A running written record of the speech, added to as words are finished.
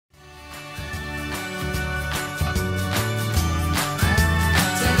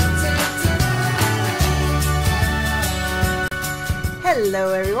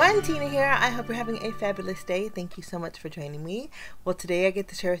Hello everyone, Tina here. I hope you're having a fabulous day. Thank you so much for joining me. Well, today I get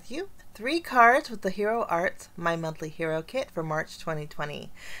to share with you 3 cards with the Hero Arts, my monthly hero kit for March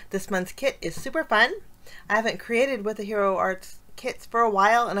 2020. This month's kit is super fun. I haven't created with the Hero Arts kits for a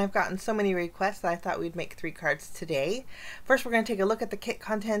while, and I've gotten so many requests that I thought we'd make 3 cards today. First, we're going to take a look at the kit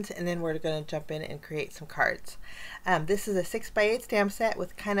contents, and then we're going to jump in and create some cards. This is a 6x8 stamp set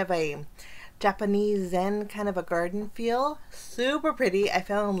with kind of a Japanese Zen kind of a garden feel. Super pretty. I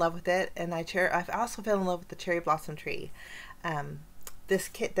fell in love with it, and I've also fell in love with the cherry blossom tree. This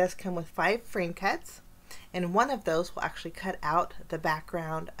kit does come with 5 frame cuts, and one of those will actually cut out the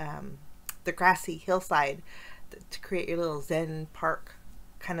background, the grassy hillside, to create your little Zen park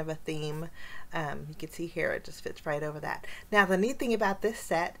kind of a theme. You can see here it just fits right over that. Now the neat thing about this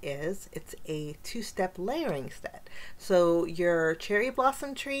set is it's a 2-step layering set. So your cherry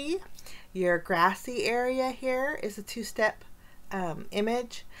blossom tree, your grassy area here is a 2-step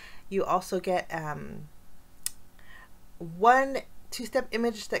image. You also get one 2-step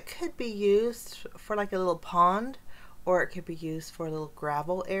image that could be used for like a little pond, or it could be used for a little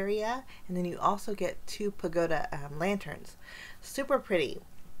gravel area. And then you also get 2 pagoda lanterns. Super pretty.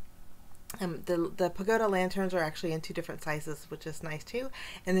 The pagoda lanterns are actually in 2 different sizes, which is nice too.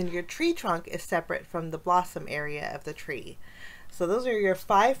 And then your tree trunk is separate from the blossom area of the tree. So those are your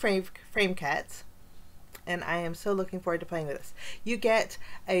 5 frame cuts, and I am so looking forward to playing with this. You get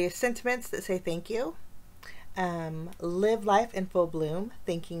sentiments that say thank you, live life in full bloom,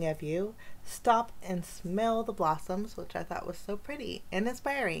 thinking of you, stop and smell the blossoms, which I thought was so pretty and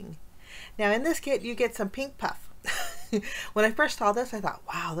inspiring. Now in this kit you get some pink puff. When I first saw this, I thought,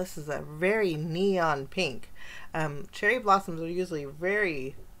 wow, this is a very neon pink. Cherry blossoms are usually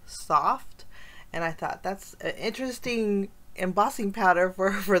very soft, and I thought that's an interesting embossing powder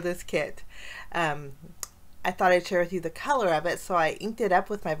for this kit. I thought I'd share with you the color of it, so I inked it up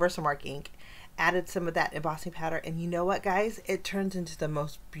with my Versamark ink, added some of that embossing powder, and you know what, guys? It turns into the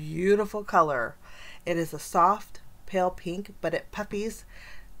most beautiful color. It is a soft, pale pink, but it puppies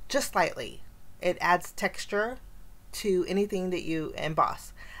just slightly. It adds texture to anything that you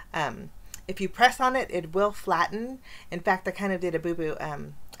emboss. If you press on it, it will flatten. In fact, I kind of did a boo-boo.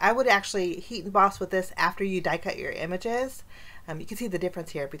 I would actually heat emboss with this after you die cut your images. You can see the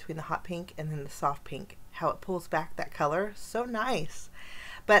difference here between the hot pink and then the soft pink, how it pulls back that color. So nice.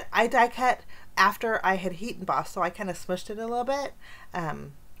 But I die cut after I had heat embossed, so I kind of smushed it a little bit.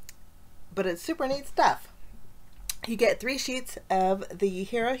 But it's super neat stuff. You get 3 sheets of the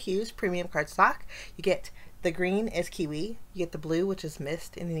Hero Hues premium cardstock. You get the green is kiwi, you get the blue, which is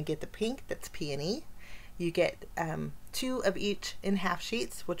mist, and then you get the pink, that's peony. You get 2 of each in half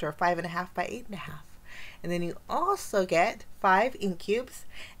sheets, which are 5.5 by 8.5. And then you also get 5 ink cubes,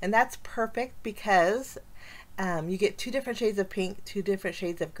 and that's perfect because you get 2 different shades of pink, 2 different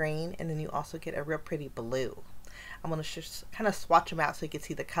shades of green, and then you also get a real pretty blue. I'm going to just kind of swatch them out so you can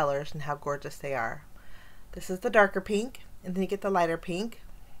see the colors and how gorgeous they are. This is the darker pink, and then you get the lighter pink,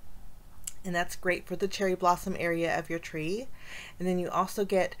 and that's great for the cherry blossom area of your tree. And then you also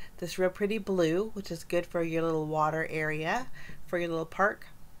get this real pretty blue, which is good for your little water area, for your little park.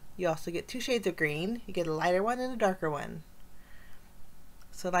 You also get 2 shades of green. You get a lighter one and a darker one.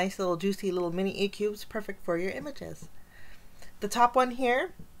 So nice little juicy little mini e-cubes, perfect for your images. The top one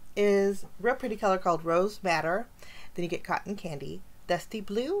here is a real pretty color called Rose Madder. Then you get Cotton Candy, Dusty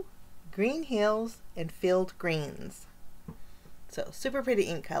Blue, Green Hills, and Field Greens. So super pretty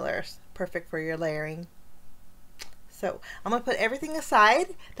ink colors, perfect for your layering. So I'm going to put everything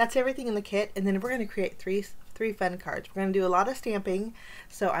aside. That's everything in the kit, and then we're going to create three fun cards. We're going to do a lot of stamping,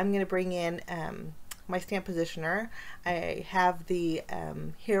 so I'm going to bring in my stamp positioner. I have the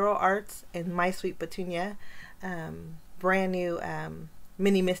Hero Arts and My Sweet Petunia brand new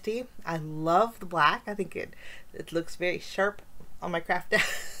Mini Misty. I love the black. I think it looks very sharp on my craft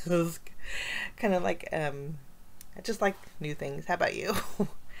desk. Kind of like I just like new things. How about you?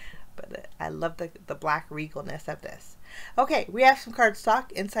 But I love the black regalness of this. Okay, we have some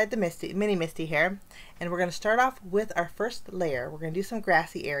cardstock inside the Mini Misty here, and we're going to start off with our first layer. We're going to do some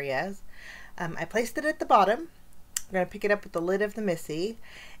grassy areas. I placed it at the bottom. We're going to pick it up with the lid of the Missy,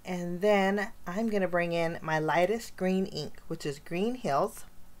 and then I'm going to bring in my lightest green ink, which is Green Hills,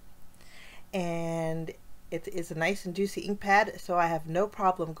 and it is a nice and juicy ink pad, so I have no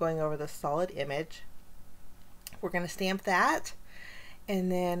problem going over the solid image. We're going to stamp that,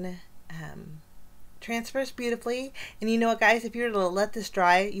 and then transfers beautifully. And you know what, guys, if you were to let this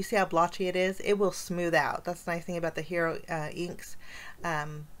dry, you see how blotchy it is? It will smooth out. That's the nice thing about the Hero inks.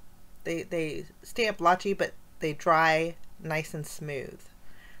 They stamp blotchy, but they dry nice and smooth.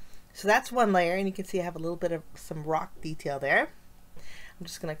 So that's one layer, and you can see I have a little bit of some rock detail there. I'm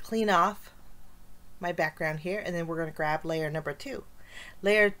just going to clean off my background here, and then we're going to grab layer number 2.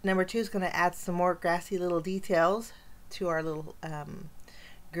 Layer number 2 is going to add some more grassy little details to our little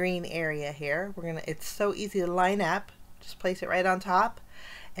green area here. It's so easy to line up. Just place it right on top.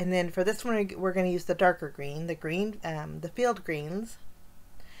 And then for this one, we're going to use the darker green, the field greens.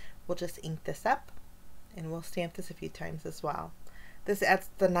 We'll just ink this up, and we'll stamp this a few times as well. This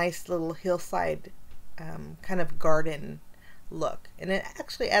adds the nice little hillside kind of garden look, and it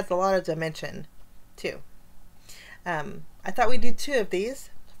actually adds a lot of dimension too. I thought we'd do 2 of these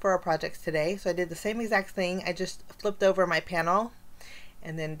for our projects today, so I did the same exact thing. I just flipped over my panel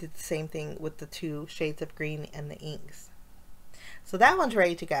and then did the same thing with the 2 shades of green and the inks. So that one's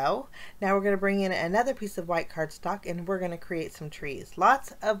ready to go. Now we're going to bring in another piece of white cardstock, and we're going to create some trees.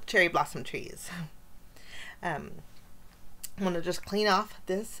 Lots of cherry blossom trees. I'm going to just clean off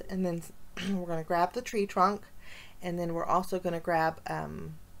this, and then we're going to grab the tree trunk, and then we're also going to grab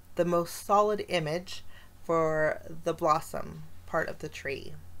the most solid image for the blossom part of the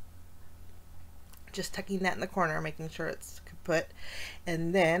tree. Just tucking that in the corner, making sure it's put.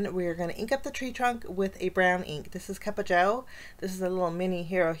 And then we're going to ink up the tree trunk with a brown ink. This is Cup of Joe. This is a little mini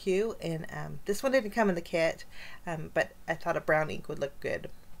Hero Hue, and this one didn't come in the kit, but I thought a brown ink would look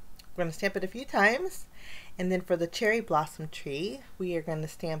good. We're going to stamp it a few times, and then for the cherry blossom tree, we are going to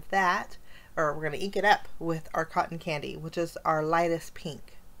stamp that, or we're going to ink it up with our cotton candy, which is our lightest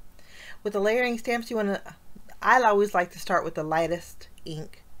pink. With the layering stamps, I always like to start with the lightest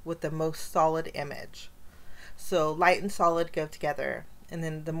ink with the most solid image. So light and solid go together, and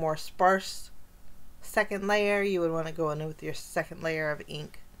then the more sparse second layer, you would want to go in with your second layer of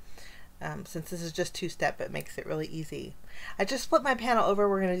ink. Since this is just 2-step, it makes it really easy. I just flipped my panel over.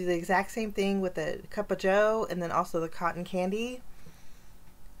 We're going to do the exact same thing with the Cup of Joe and then also the cotton candy.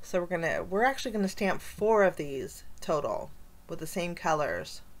 So we're actually going to stamp 4 of these total with the same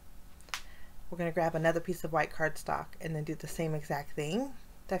colors. We're going to grab another piece of white cardstock and then do the same exact thing.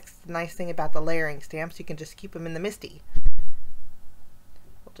 That's the nice thing about the layering stamps. You can just keep them in the MISTI.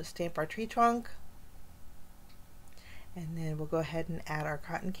 We'll just stamp our tree trunk, and then we'll go ahead and add our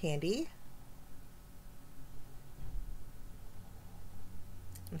cotton candy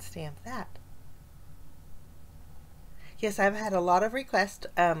and stamp that. Yes, I've had a lot of requests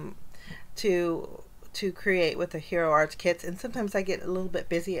to create with the Hero Arts kits, and sometimes I get a little bit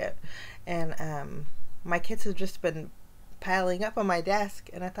busy and my kits have just been piling up on my desk,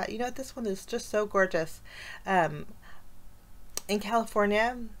 and I thought, you know what, this one is just so gorgeous. In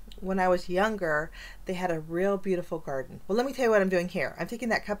California, when I was younger, they had a real beautiful garden. Well, let me tell you what I'm doing here. I'm taking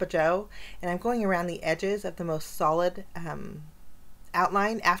that Cup of Joe and I'm going around the edges of the most solid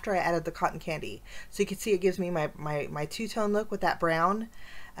outline after I added the cotton candy. So you can see it gives me my two-tone look with that brown.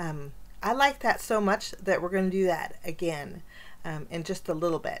 I like that so much that we're going to do that again in just a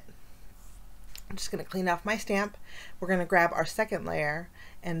little bit. I'm just going to clean off my stamp. We're going to grab our second layer,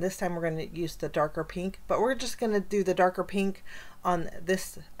 and this time we're going to use the darker pink, but we're just going to do the darker pink on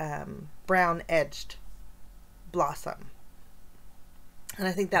this brown edged blossom. And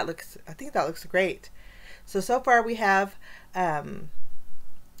I think that looks great. So far we have the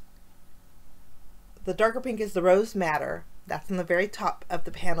darker pink is the Rose Madder. That's on the very top of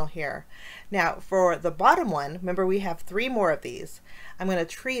the panel here. Now for the bottom one, remember we have 3 more of these. I'm going to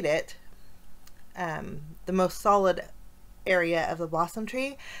treat it the most solid area of the blossom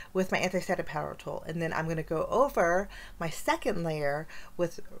tree with my anti-static powder tool, and then I'm going to go over my second layer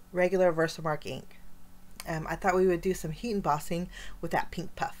with regular Versamark ink. I thought we would do some heat embossing with that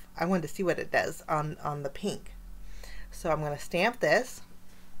pink puff. I wanted to see what it does on the pink. So I'm going to stamp this,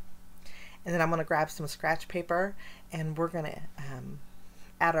 and then I'm going to grab some scratch paper, and we're going to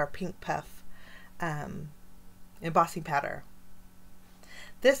add our pink puff embossing powder.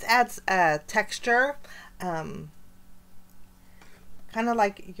 This adds texture, kind of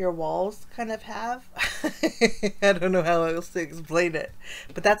like your walls kind of have. I don't know how else to explain it,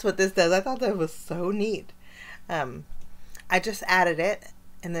 but that's what this does. I thought that was so neat. I just added it,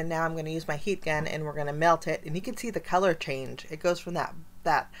 and then now I'm going to use my heat gun, and we're going to melt it, and you can see the color change. It goes from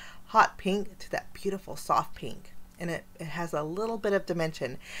that hot pink to that beautiful soft pink, and it has a little bit of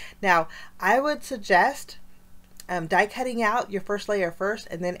dimension. Now, I would suggest die cutting out your first layer first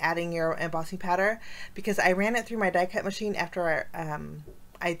and then adding your embossing powder, because I ran it through my die cut machine after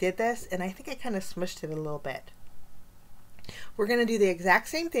I did this, and I think I kind of smushed it a little bit. We're going to do the exact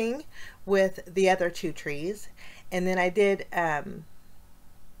same thing with the other 2 trees, and then I did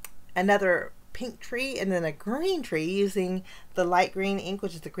another pink tree and then a green tree using the light green ink,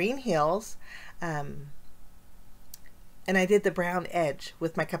 which is the Green Hills, and I did the brown edge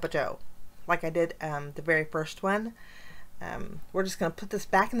with my Cup of Joe like I did the very first one. we're just going to put this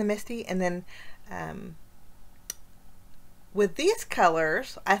back in the MISTI, and then with these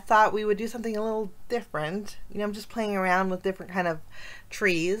colors, I thought we would do something a little different. You know, I'm just playing around with different kind of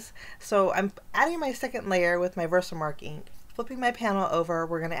trees. So I'm adding my second layer with my Versamark ink. Flipping my panel over,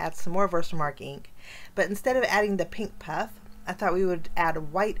 we're going to add some more Versamark ink. But instead of adding the pink puff, I thought we would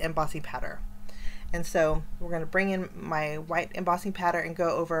add white embossing powder. And so we're going to bring in my white embossing powder and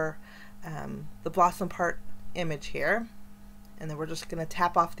go over the blossom part image here. And then we're just going to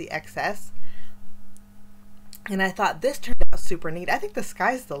tap off the excess. And I thought this turned out super neat. I think the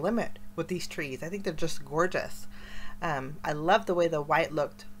sky's the limit with these trees. I think they're just gorgeous. I love the way the white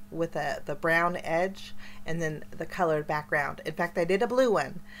looked with the brown edge and then the colored background. In fact, I did a blue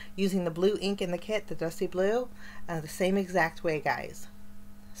one using the blue ink in the kit, the Dusty Blue, the same exact way, guys.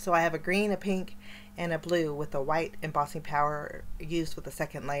 So I have a green, a pink, and a blue with the white embossing powder used with the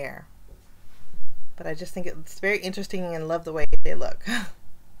second layer. But I just think it's very interesting and love the way they look.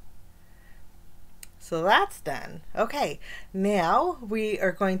 So that's done. Okay, now we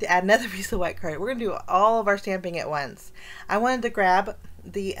are going to add another piece of white card. We're going to do all of our stamping at once. I wanted to grab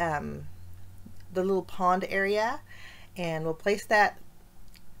the little pond area, and we'll place that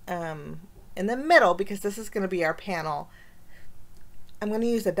in the middle because this is going to be our panel. I'm going to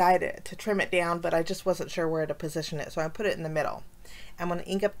use a die to trim it down, but I just wasn't sure where to position it, so I put it in the middle. I'm going to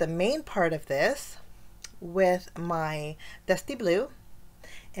ink up the main part of this with my Dusty Blue.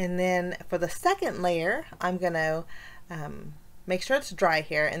 And then for the second layer, I'm going to make sure it's dry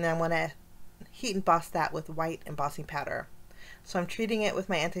here, and then I'm going to heat emboss that with white embossing powder. So I'm treating it with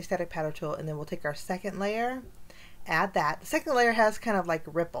my anti-static powder tool, and then we'll take our second layer, add that. The second layer has kind of like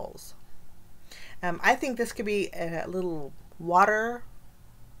ripples. I think this could be a little water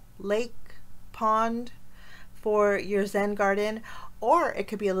lake pond for your Zen garden, or it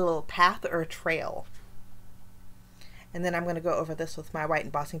could be a little path or a trail. And then I'm going to go over this with my white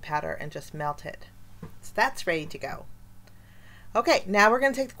embossing powder and just melt it. So that's ready to go. Okay, now we're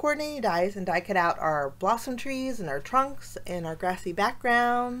going to take the coordinating dies and die cut out our blossom trees and our trunks and our grassy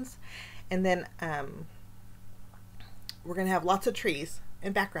backgrounds. And then we're going to have lots of trees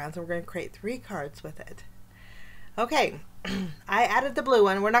and backgrounds, and we're going to create 3 cards with it. Okay, I added the blue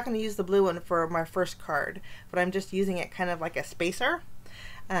one. We're not going to use the blue one for my first card, but I'm just using it kind of like a spacer.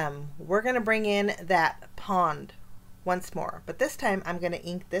 We're going to bring in that pond once more, but this time I'm going to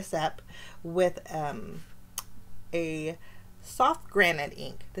ink this up with a soft granite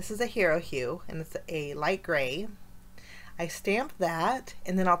ink. This is a Hero Hue, and it's a light gray. I stamp that,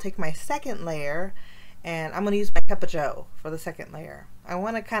 and then I'll take my second layer, and I'm going to use my Cup of Joe for the second layer. I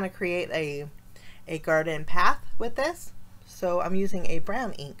want to kind of create a garden path with this, so I'm using a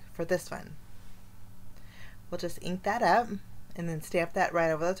brown ink for this one. We'll just ink that up and then stamp that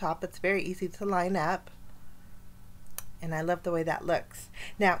right over the top. It's very easy to line up, and I love the way that looks.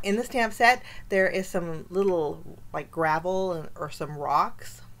 Now in the stamp set there is some little like gravel or some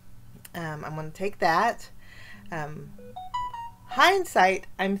rocks. I'm going to take that. Hindsight,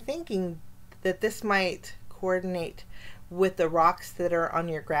 I'm thinking that this might coordinate with the rocks that are on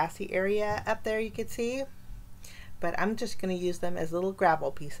your grassy area up there, you could see, but I'm just going to use them as little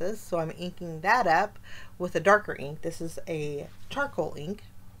gravel pieces. So I'm inking that up with a darker ink. This is a charcoal ink.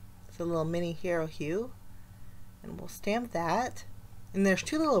 It's a little mini Hero Hue. And we'll stamp that. And there's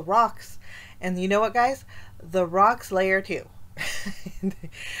 2 little rocks. And you know what, guys? The rocks layer too.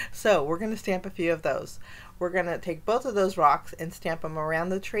 So we're going to stamp a few of those. We're going to take both of those rocks and stamp them around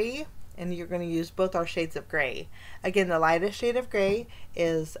the tree. And you're going to use both our shades of gray. Again, the lightest shade of gray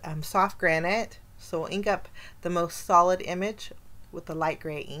is soft granite. So we'll ink up the most solid image with the light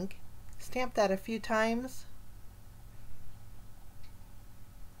gray ink. Stamp that a few times,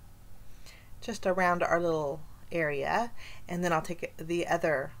 just around our little area, and then I'll take the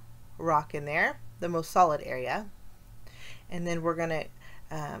other rock in there, the most solid area, and then we're going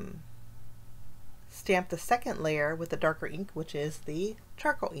to stamp the second layer with the darker ink, which is the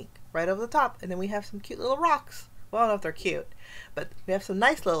charcoal ink, right over the top, and then we have some cute little rocks. Well, I don't know if they're cute, but we have some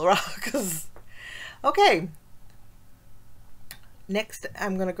nice little rocks. Okay, next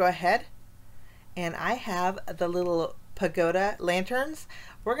I'm going to go ahead, and I have the little pagoda lanterns.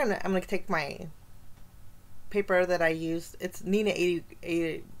 I'm going to take my paper that I use. It's Nina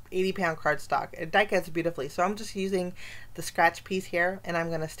 80 pound cardstock. It die cuts beautifully, so I'm just using the scratch piece here, and I'm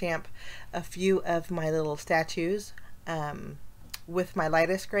going to stamp a few of my little statues with my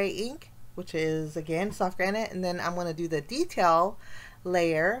lightest gray ink, which is again soft granite, and then I'm going to do the detail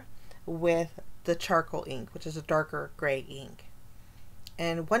layer with the charcoal ink, which is a darker gray ink.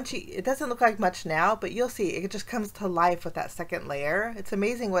 And it doesn't look like much now, but you'll see it just comes to life with that second layer. It's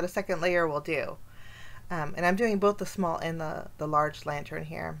amazing what a second layer will do. And I'm doing both the small and the large lantern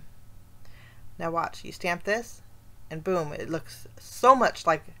here. Now watch, you stamp this and boom, it looks so much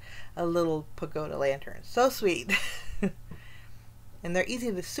like a little pagoda lantern. So sweet. And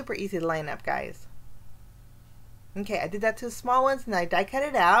they're super easy to line up, guys. Okay, I did that to the small ones and I die cut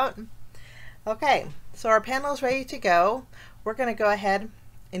it out. Okay, so our panel is ready to go. We're going to go ahead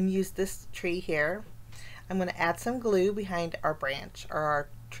and use this tree here. I'm going to add some glue behind our branch or our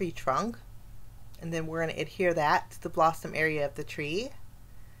tree trunk, and then we're going to adhere that to the blossom area of the tree.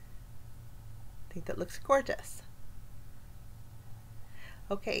 I think that looks gorgeous.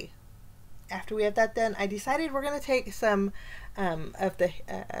 Okay, after we have that done, I decided we're going to take some of the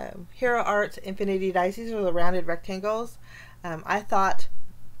Hero Arts Infinity dies. These are the rounded rectangles. I thought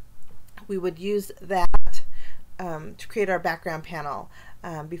we would use that to create our background panel.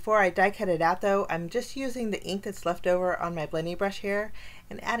 Before I die cut it out though, I'm just using the ink that's left over on my blending brush here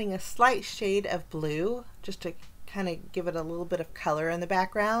and adding a slight shade of blue just to kind of give it a little bit of color in the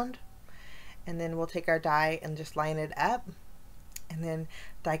background. And then we'll take our die and just line it up and then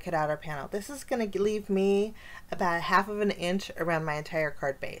die cut out our panel. This is going to leave me about 1/2 inch around my entire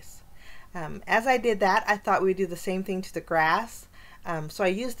card base. As I did that, I thought we'd do the same thing to the grass. So I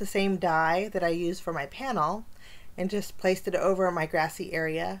used the same die that I used for my panel and just placed it over my grassy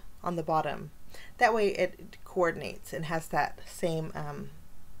area on the bottom. That way it coordinates and has that same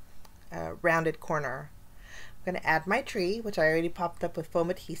rounded corner. I'm going to add my tree, which I already popped up with foam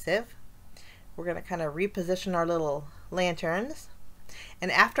adhesive. We're going to kind of reposition our little lanterns.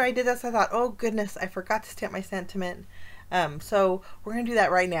 And after I did this, I thought, oh goodness, I forgot to stamp my sentiment. So we're going to do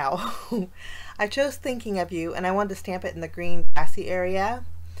that right now. I chose Thinking of You, and I wanted to stamp it in the green grassy area.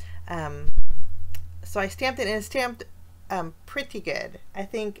 So I stamped it, and it stamped pretty good. I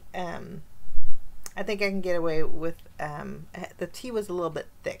think I can get away with, the T was a little bit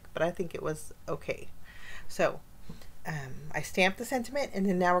thick, but I think it was okay. So I stamped the sentiment, and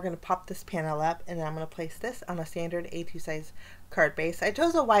then now we're going to pop this panel up, and then I'm going to place this on a standard A2 size card base. I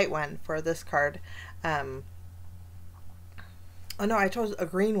chose a white one for this card. Oh no, I chose a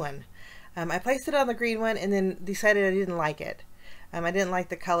green one. I placed it on the green one and then decided I didn't like it. I didn't like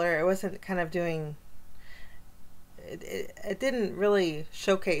the color. It wasn't kind of doing, it didn't really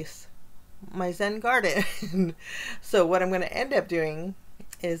showcase my Zen garden. So what I'm going to end up doing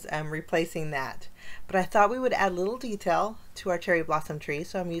is replacing that. But I thought we would add a little detail to our cherry blossom tree.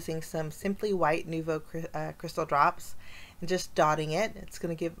 So I'm using some Simply White Nouveau crystal drops and just dotting it. It's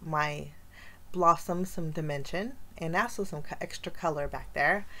going to give my blossom some dimension and also some extra color back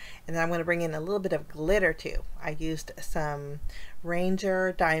there. And then I'm going to bring in a little bit of glitter too. I used some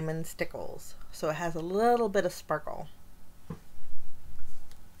Ranger Diamond Stickles, so it has a little bit of sparkle.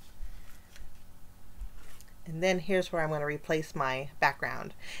 And then here's where I'm going to replace my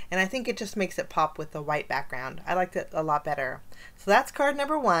background. And I think it just makes it pop with the white background. I liked it a lot better. So that's card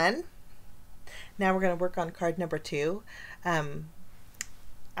number 1. Now we're going to work on card number 2.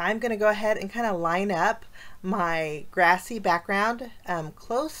 I'm going to go ahead and kind of line up my grassy background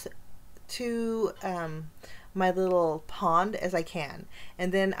close to my little pond as I can.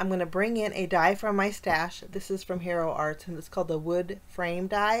 And then I'm going to bring in a die from my stash. This is from Hero Arts and it's called the Wood Frame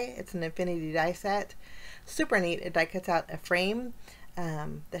Die. It's an infinity die set. Super neat. It die cuts out a frame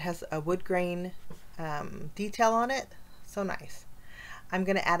that has a wood grain detail on it. So nice. I'm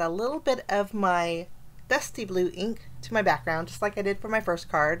going to add a little bit of my dusty blue ink to my background, just like I did for my first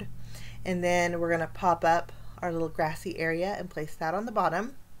card. And then we're going to pop up our little grassy area and place that on the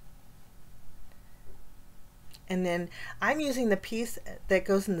bottom. And then I'm using the piece that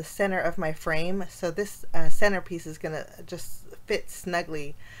goes in the center of my frame. So this center piece is going to just fit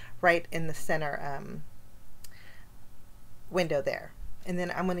snugly right in the center window there. And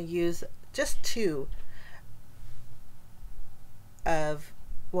then I'm going to use just two on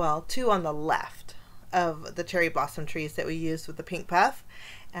the left of the cherry blossom trees that we used with the pink puff.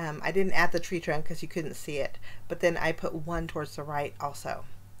 I didn't add the tree trunk because you couldn't see it, but then I put one towards the right also.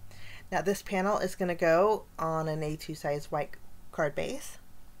 Now this panel is going to go on an A2 size white card base,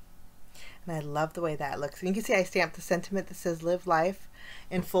 and I love the way that looks. And you can see I stamped the sentiment that says live life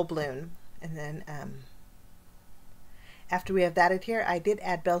in full bloom. And then after we have that adhere, I did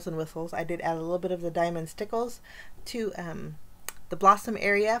add bells and whistles. I did add a little bit of the diamond stickles to the blossom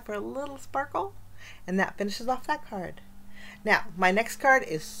area for a little sparkle, and that finishes off that card. Now my next card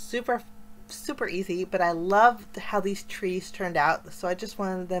is super easy, but I love how these trees turned out, so I just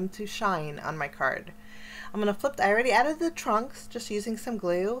wanted them to shine on my card. I'm going to flip, I already added the trunks just using some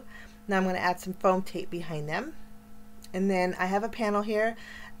glue. Now I'm going to add some foam tape behind them, and then I have a panel here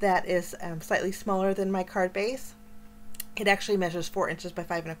that is slightly smaller than my card base. It actually measures 4 inches by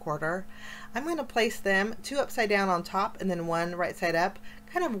 5 1/4. I'm going to place them 2 upside down on top and then 1 right side up,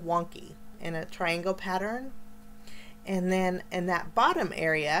 kind of wonky in a triangle pattern. And then in that bottom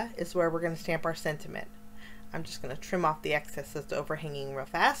area is where we're going to stamp our sentiment. I'm just going to trim off the excess that's overhanging real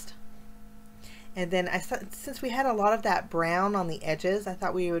fast. And then since we had a lot of that brown on the edges, I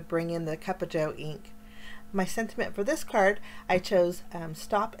thought we would bring in the Cup of Joe ink. My sentiment for this card, I chose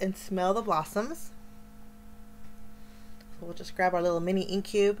Stop and Smell the Blossoms. So we'll just grab our little mini ink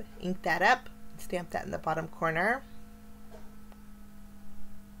cube, ink that up, and stamp that in the bottom corner.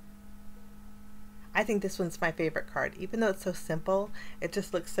 I think this one's my favorite card. Even though it's so simple, it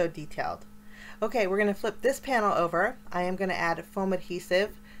just looks so detailed. Okay, we're going to flip this panel over. I am going to add foam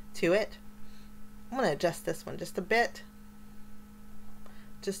adhesive to it. I'm going to adjust this one just a bit,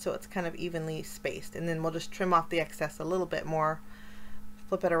 just so it's kind of evenly spaced, and then we'll just trim off the excess a little bit more,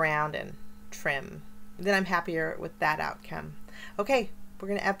 flip it around and trim. Then I'm happier with that outcome. Okay, we're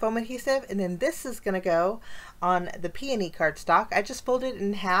going to add foam adhesive, and then this is going to go on the Peony cardstock. I just folded it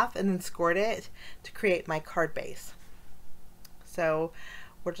in half and then scored it to create my card base. So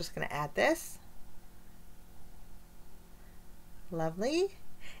we're just going to add this. Lovely.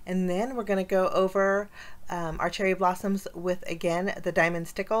 And then we're going to go over our cherry blossoms with, again, the diamond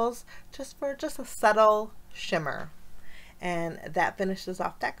stickles, just for a subtle shimmer. And that finishes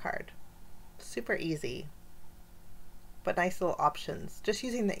off that card. Super easy, but nice little options. Just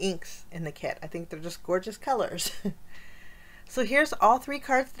using the inks in the kit. I think they're just gorgeous colors. So here's all 3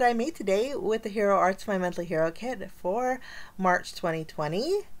 cards that I made today with the Hero Arts My Monthly Hero Kit for March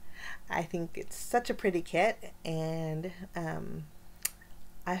 2020. I think it's such a pretty kit, and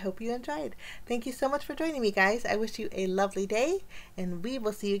I hope you enjoyed. Thank you so much for joining me, guys. I wish you a lovely day, and we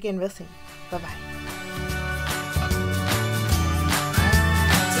will see you again real soon. Bye-bye.